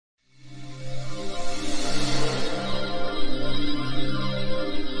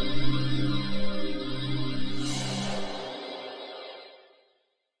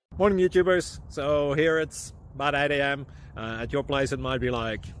Morning YouTubers. So here it's about 8 a.m. At your place it might be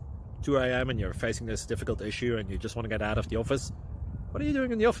like 2 a.m. and you're facing this difficult issue and you just want to get out of the office. What are you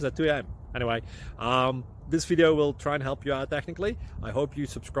doing in the office at 2 a.m.? Anyway, this video will try and help you out technically. I hope you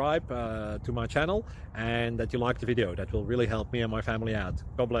subscribe to my channel and that you like the video. That will really help me and my family out.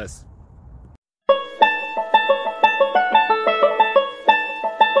 God bless.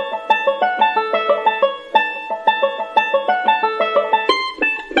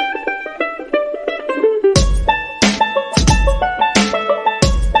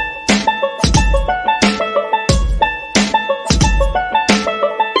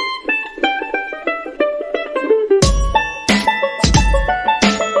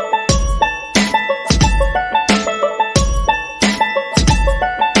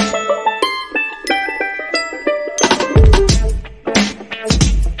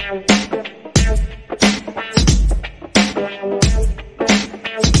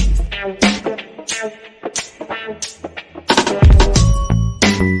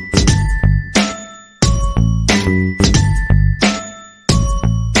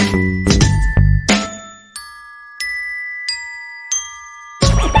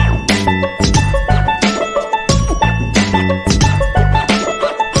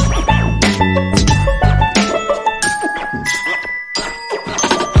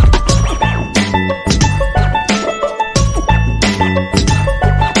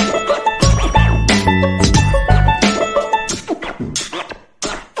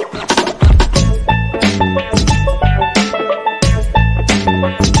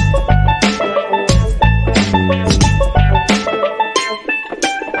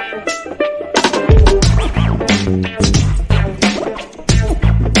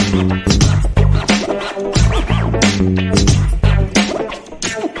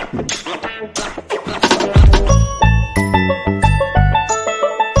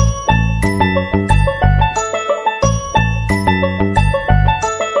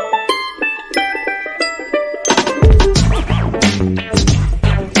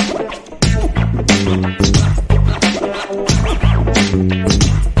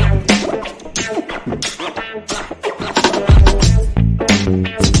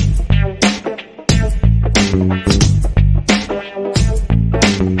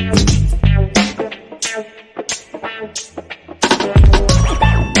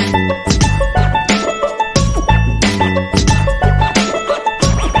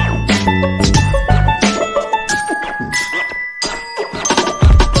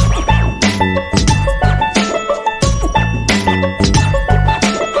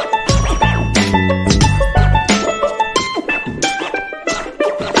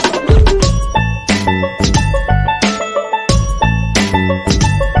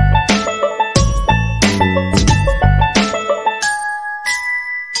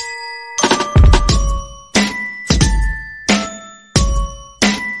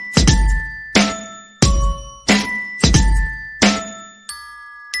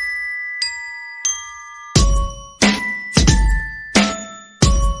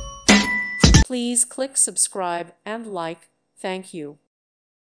 Please click subscribe and like. Thank you.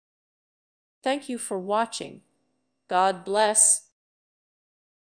 Thank you for watching. God bless.